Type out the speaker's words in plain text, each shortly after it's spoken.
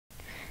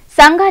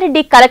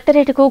సంగారెడ్డి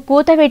కలెక్టరేట్కు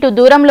కూతవేటు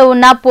దూరంలో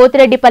ఉన్న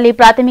పోతిరెడ్డిపల్లి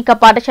ప్రాథమిక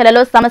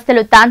పాఠశాలలో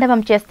సమస్యలు తాండవం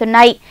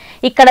చేస్తున్నాయి.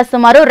 ఇక్కడ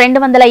సుమారు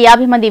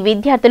 250 మంది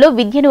విద్యార్థులు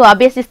విద్యను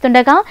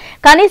అభ్యసిస్తుండగా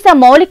కనీస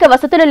మౌలిక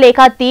వసతులు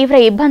లేక తీవ్ర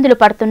ఇబ్బందులు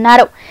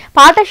పడుతున్నారు.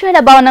 పాఠశాల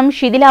భవనం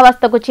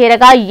శిథిలావస్థకు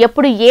చేరగా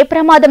ఎప్పుడు ఏ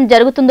ప్రమాదం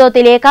జరుగుతుందో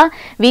తెలియక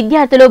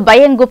విద్యార్థులు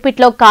భయం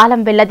గుప్పిట్లో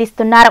కాలం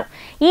వెల్లదీస్తున్నారు.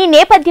 ఈ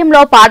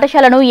నేపథ్యంలో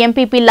పాఠశాలను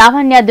ఎంపీపీ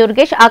లావణ్య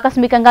దుర్గేష్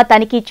ఆకస్మికంగా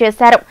తనిఖీ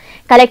చేశారు.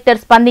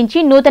 కలెక్టర్ స్పందించి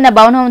నూతన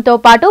భవనంతో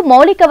పాటు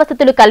మౌలిక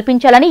వసతులు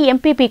కల్పించాలని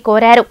ఎంపీపీ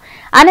కోరారు.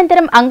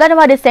 అనంతరం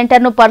అంగన్వాడీ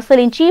సెంటర్ను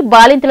పరిశీలించి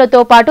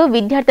బాలింతలతో పాటు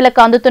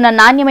విద్యార్థులకు అందుతున్న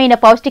నాణ్యమైన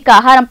పౌష్టిక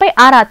ఆహారంపై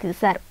ఆరా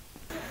తీశారు.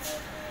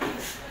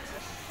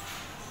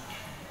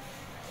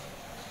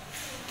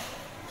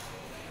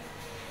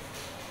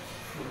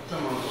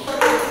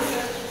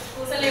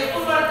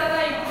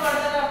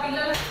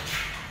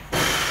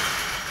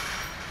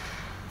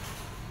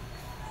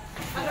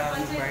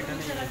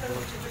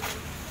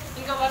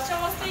 ఇంకా వర్షం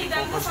వస్తే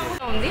ఇదంతా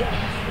సమస్య ఉంది.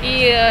 ఈ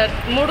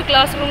 3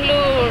 క్లాస్ రూమ్లు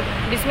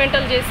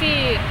డిస్మెంటల్ చేసి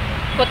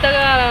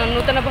కొత్తగా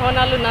నూతన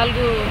భవనాలు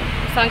 4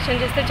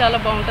 శాంక్షన్ చేస్తే చాలా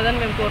బాగుంటుందని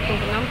మేము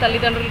కోరుకుంటున్నాం.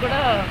 తల్లిదండ్రులు కూడా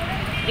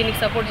దీనికి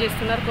సపోర్ట్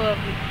చేస్తున్నారు,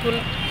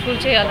 కూల్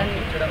చేయాలని.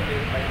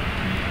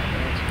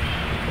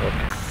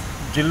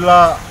 జిల్లా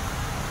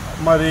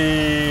మరి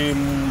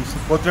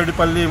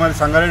పోతిరెడ్డిపల్లి మరి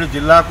సంగారెడ్డి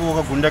జిల్లాకు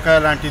ఒక గుండెకాయ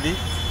లాంటిది.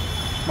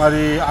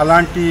 మరి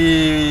అలాంటి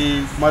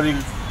మరి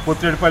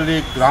పోతిరెడ్డిపల్లి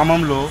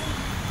గ్రామంలో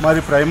మరి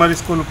ప్రైమరీ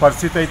స్కూల్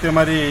పరిస్థితి అయితే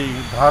మరి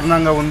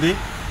దారుణంగా ఉంది.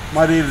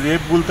 మరి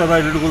రేపు గుల్తుందా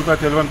ఎల్లుడు గుల్తుందా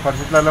తెలియని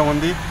పరిస్థితులలో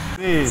ఉంది.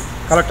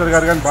 కలెక్టర్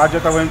గారు కానీ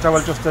బాధ్యత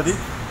వహించవలసి వస్తుంది.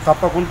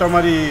 తప్పకుండా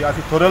మరి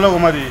అతి త్వరలో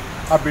మరి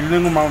ఆ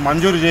బిల్డింగ్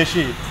మంజూరు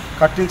చేసి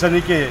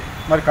కట్టించడానికే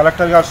మరి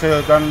కలెక్టర్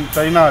గారు దాని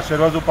పైన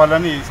చొరవ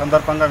చూపాలని ఈ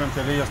సందర్భంగా మేము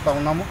తెలియజేస్తూ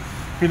ఉన్నాము.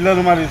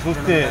 పిల్లలు మరి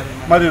చూస్తే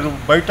మరి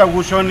బయట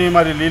కూర్చొని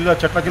మరి నీళ్ళ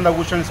చెట్ల కింద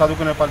కూర్చొని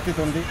చదువుకునే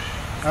పరిస్థితి ఉంది.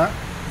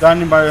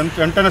 దాన్ని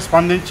వెంటనే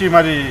స్పందించి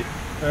మరి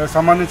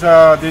సంబంధించిన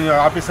దీని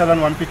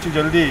ఆఫీసర్లను పంపించి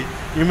జల్దీ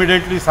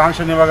ఇమీడియట్లీ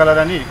శాంక్షన్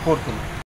ఇవ్వగలరని కోరుతున్నాం.